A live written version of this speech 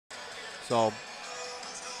So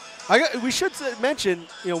we should mention,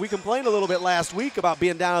 we complained a little bit last week about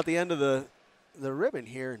being down at the end of the ribbon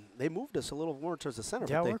here, and they moved us a little more towards the center.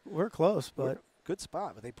 Yeah, we're close, but good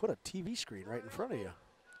spot. But they put a TV screen right in front of you.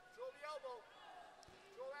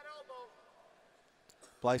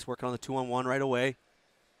 Bleise working on the 2-on-1 right away.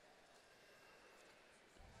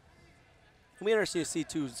 It'll be interesting to see,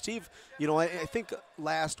 too. Steve, I think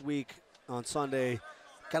last week on Sunday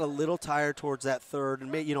got a little tired towards that third.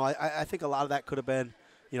 And, I think a lot of that could have been,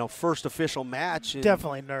 first official match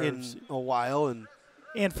definitely nerves in a while. And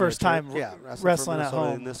first time wrestling at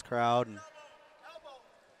home. In this crowd. And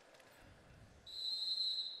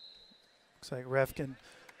looks like ref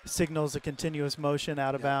signals a continuous motion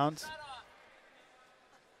out of bounds.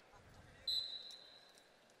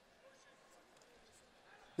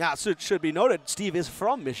 Now, so it should be noted, Steve is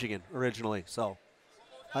from Michigan originally, so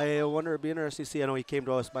I wonder, it'd be interesting to see. I know he came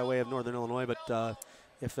to us by way of Northern Illinois, but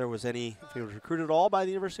if he was recruited at all by the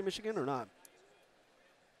University of Michigan or not.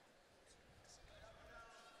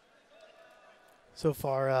 So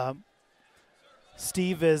far,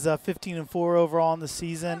 Steve is 15-4 overall in the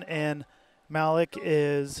season, and Malik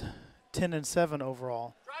is 10-7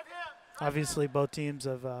 overall. Obviously, both teams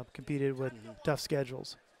have competed with tough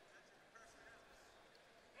schedules.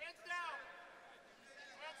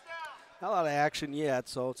 Not a lot of action yet,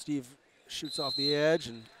 so Steve shoots off the edge,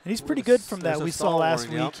 and he's pretty good from that. We saw last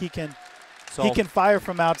week he can fire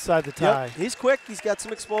from outside the tie. Yep, he's quick. He's got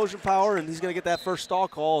some explosion power, and he's going to get that first stall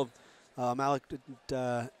call. Malik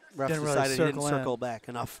decided he didn't circle back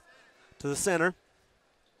enough to the center.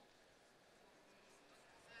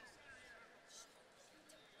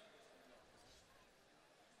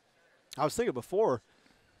 I was thinking before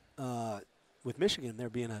with Michigan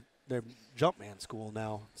there being their Jumpman school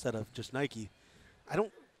now instead of just Nike. I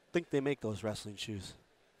don't think they make those wrestling shoes.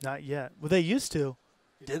 Not yet. Well, they used to.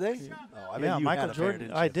 Did they? Yeah. Oh, I yeah, mean, Michael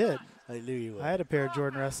Jordan. I did. I knew you would. I had a pair of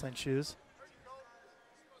Jordan wrestling shoes.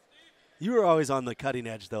 You were always on the cutting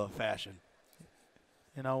edge, though, of fashion.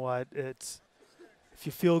 You know what? It's if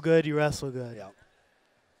you feel good, you wrestle good. Yeah.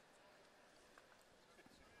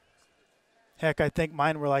 Heck, I think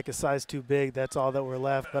mine were like a size too big. That's all that were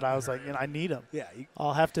left. But I was like, I need them. Yeah.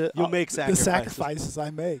 I'll have to. You'll make sacrifices. The sacrifices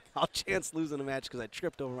I make. I'll chance losing a match because I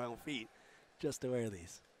tripped over my own feet just to wear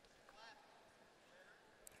these.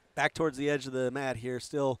 Back towards the edge of the mat here,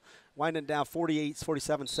 still winding down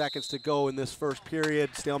 47 seconds to go in this first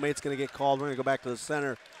period. Stalemate's going to get called. We're going to go back to the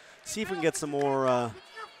center, see if we can get some more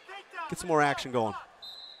action going.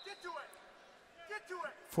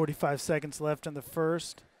 45 seconds left in the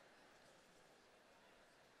first.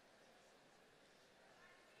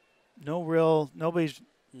 Nobody's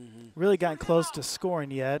really gotten close to scoring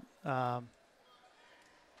yet.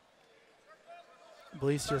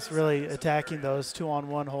 Bleise just really attacking those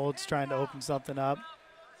 2-on-1 holds, trying to open something up.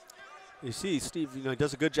 You see Steve, he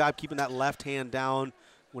does a good job keeping that left hand down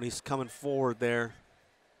when he's coming forward there,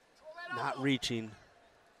 not reaching.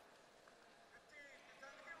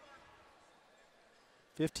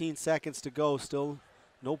 15 seconds to go, still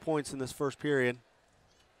no points in this first period.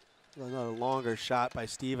 Another longer shot by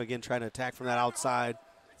Steve, again trying to attack from that outside.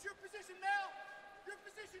 It's your position now. Your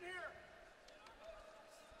position here.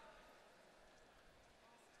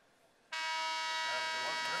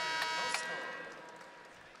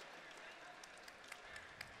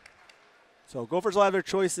 So Gophers will have their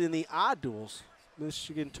choice in the odd duels.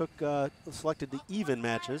 Michigan selected the even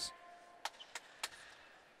matches.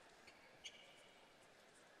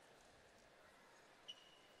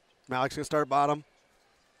 Malik's going to start bottom.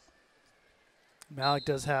 Malik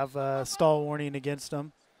does have a stall warning against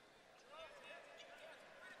him.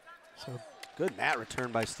 So good mat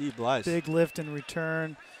return by Steve Bleise. Big lift and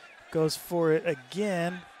return. Goes for it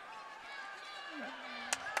again.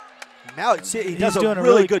 Malik, he does a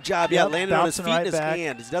really good job. Yeah, landing on his feet and his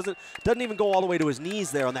hand. He doesn't even go all the way to his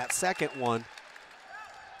knees there on that second one.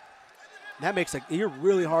 And that makes you're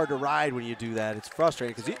really hard to ride when you do that. It's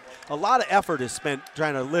frustrating because a lot of effort is spent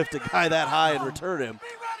trying to lift a guy that high and return him.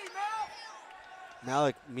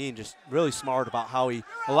 Malik Amine just really smart about how he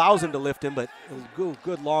allows him to lift him, but a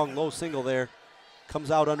good long low single there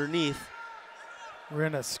comes out underneath. We're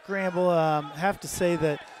in a scramble. Have to say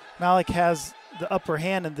that Malik has the upper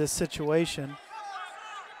hand in this situation.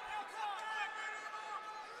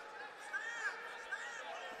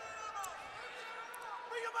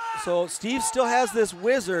 So Steve still has this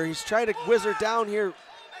whizzer. He's trying to whizzer down here.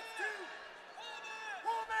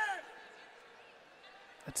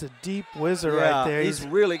 It's a deep whizzer right there. He's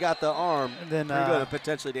really got the arm. And then pretty good,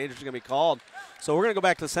 potentially dangerous is going to be called. So we're going to go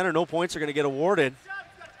back to the center. No points are going to get awarded.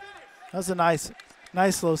 That was a nice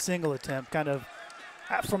low single attempt. Kind of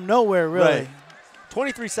from nowhere, really. Right.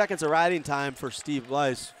 23 seconds of riding time for Steve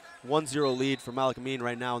Bleise. 1-0 lead for Malik Amine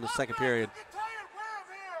right now in the second period.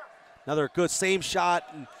 Another good same shot,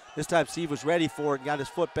 and this time Steve was ready for it and got his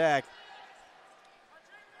foot back.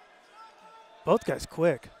 Both guys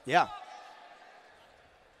quick. Yeah.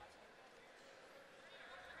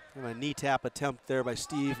 And a knee tap attempt there by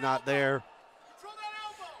Steve, not there.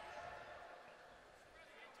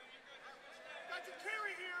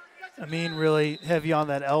 Amine really heavy on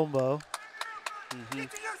that elbow.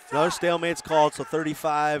 Another stalemate's called, so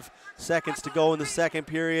 35 seconds to go in the second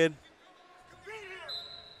period.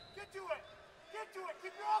 Get to it. Get to it.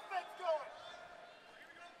 Keep your offense going.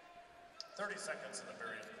 30 seconds in the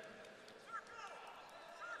period.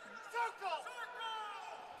 Circle.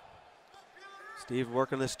 Steve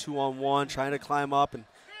working this 2-on-1, trying to climb up, and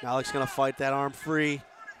Malik's going to fight that arm free.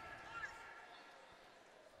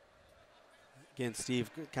 Again,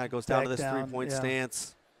 Steve kind of goes down to this three-point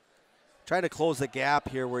stance. Trying to close the gap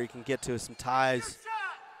here where he can get to some ties.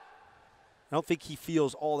 I don't think he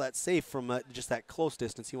feels all that safe from just that close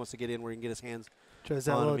distance. He wants to get in where he can get his hands. Tries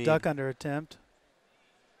that little duck under attempt.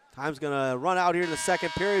 Time's going to run out here in the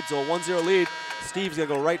second period, so a 1-0 lead. Steve's going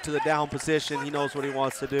to go right to the down position. He knows what he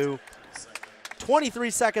wants to do.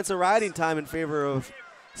 23 seconds of riding time in favor of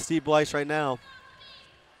Steve Bleise right now.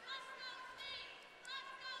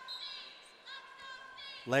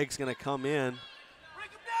 Leg's going to come in.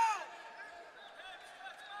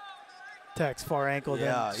 Attacks far ankle,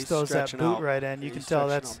 yeah, then throws that boot out. right in. You can tell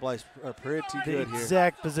that's Bleise pretty good the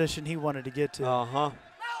exact position he wanted to get to. Uh-huh.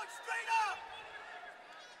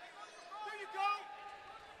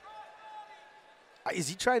 Is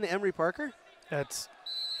he trying to Emery Parker? That's.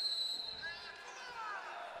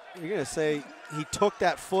 You're going to say he took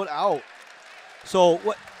that foot out. So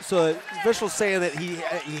what? So the official's saying that he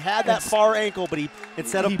had that far ankle, but he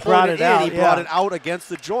instead of pulling it in, he brought it out against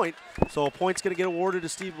the joint. So a point's going to get awarded to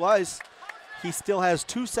Steve Bleise. He still has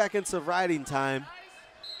 2 seconds of riding time.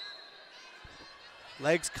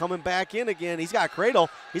 Legs coming back in again. He's got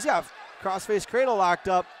cradle. He's got crossface cradle locked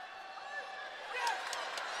up.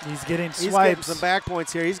 He's getting swipes. He's getting some back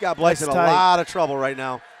points here. He's got Bleise in a lot of trouble right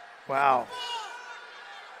now. Wow.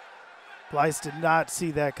 Bleise did not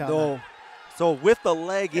see that coming. No. So with the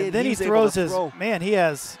leg in, then he throws his man. He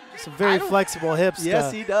has some very flexible hips.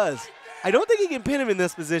 Yes, he does. I don't think he can pin him in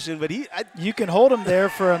this position, but you can hold him there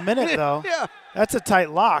for a minute though. Yeah. That's a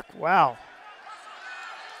tight lock. Wow.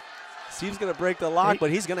 Steve's going to break the lock,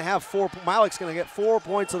 but he's going to have Malik's going to get 4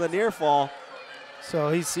 points on the near fall.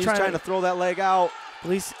 So he's trying to throw that leg out.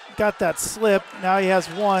 Bleise got that slip. Now he has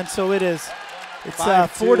one, so it's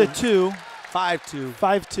 4-2. 5-2.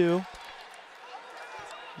 5-2.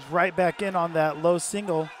 He's right back in on that low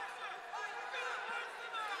single.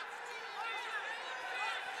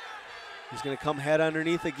 He's going to come head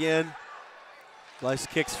underneath again. Bleise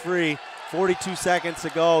kicks free. 42 seconds to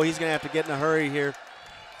go. He's going to have to get in a hurry here.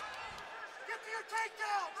 Get to your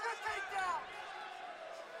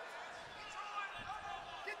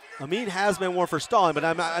takedown. Amine has been warned for stalling, but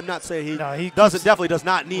I'm not saying he definitely does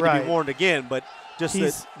not need to be warned again, but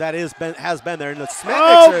just that has been there. And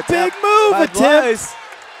the big move attempt.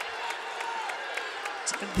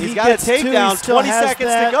 He's got a takedown. 20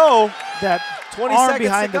 seconds to go. That 20 arm seconds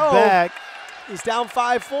behind to the go. back. He's down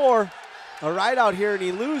 5-4. A ride out here, and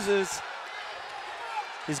he loses.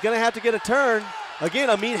 He's going to have to get a turn. Again,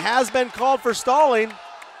 Amine has been called for stalling.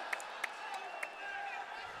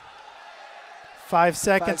 5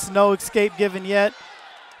 seconds, no escape given yet.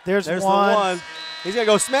 There's the one. one. He's going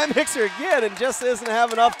to go smack mixer again and just doesn't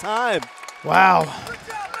have enough time. Wow.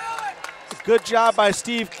 Good job by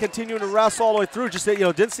Steve continuing to wrestle all the way through. Just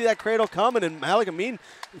didn't see that cradle coming, and Malik Amine,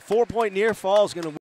 4-point near fall is going to